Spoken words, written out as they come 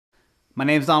My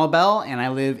name is Donald Bell, and I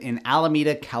live in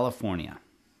Alameda, California.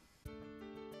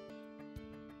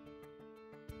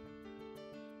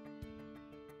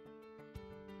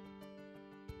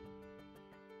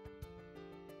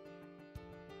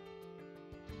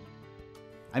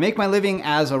 I make my living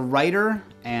as a writer,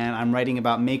 and I'm writing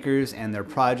about makers and their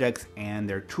projects and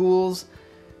their tools.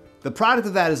 The product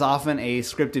of that is often a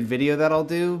scripted video that I'll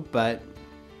do, but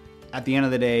at the end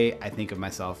of the day, I think of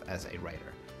myself as a writer.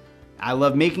 I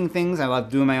love making things, I love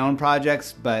doing my own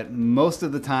projects, but most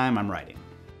of the time I'm writing.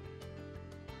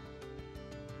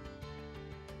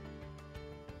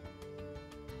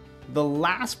 The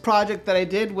last project that I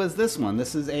did was this one.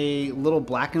 This is a little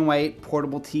black and white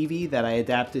portable TV that I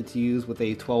adapted to use with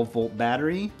a 12-volt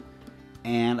battery.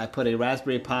 And I put a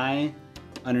Raspberry Pi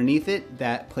underneath it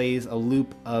that plays a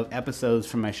loop of episodes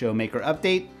from my show Maker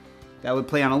Update that would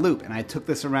play on a loop. And I took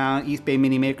this around East Bay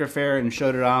Mini Maker Fair and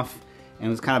showed it off. And it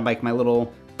was kind of like my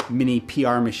little mini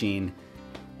PR machine.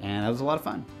 And that was a lot of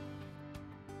fun.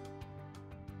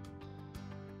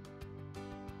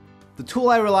 The tool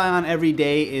I rely on every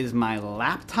day is my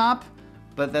laptop,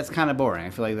 but that's kind of boring.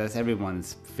 I feel like that's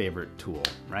everyone's favorite tool,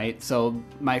 right? So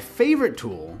my favorite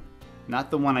tool, not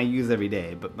the one I use every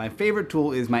day, but my favorite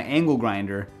tool is my angle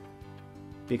grinder,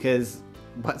 because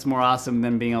what's more awesome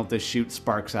than being able to shoot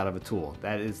sparks out of a tool?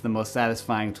 That is the most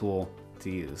satisfying tool to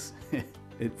use.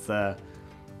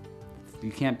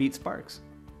 You can't beat sparks.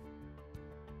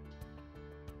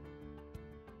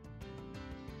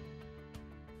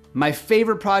 My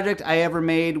favorite project I ever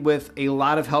made with a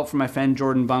lot of help from my friend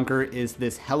Jordan Bunker is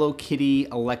this Hello Kitty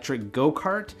electric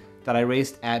go-kart that I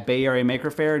raced at Bay Area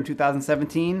Maker Faire in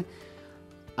 2017.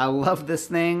 I love this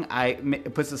thing.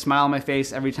 It puts a smile on my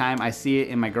face every time I see it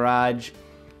in my garage.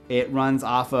 It runs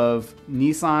off of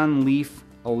Nissan Leaf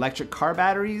electric car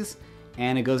batteries,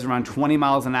 and it goes around 20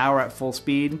 miles an hour at full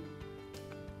speed.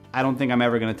 I don't think I'm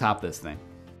ever gonna top this thing.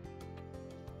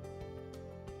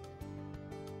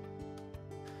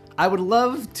 I would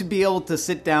love to be able to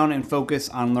sit down and focus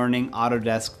on learning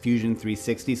Autodesk Fusion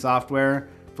 360 software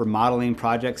for modeling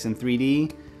projects in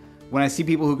 3D. When I see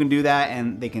people who can do that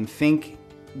and they can think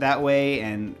that way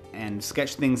and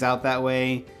sketch things out that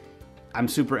way, I'm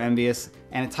super envious.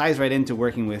 And it ties right into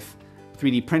working with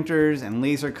 3D printers and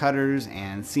laser cutters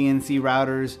and CNC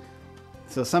routers.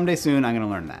 So someday soon, I'm gonna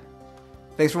learn that.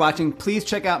 Thanks for watching. Please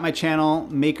check out my channel,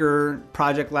 Maker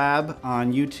Project Lab,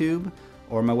 on YouTube,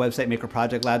 or my website,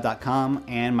 makerprojectlab.com,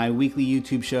 and my weekly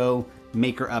YouTube show,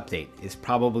 Maker Update, is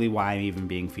probably why I'm even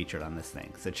being featured on this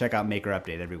thing. So check out Maker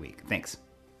Update every week. Thanks.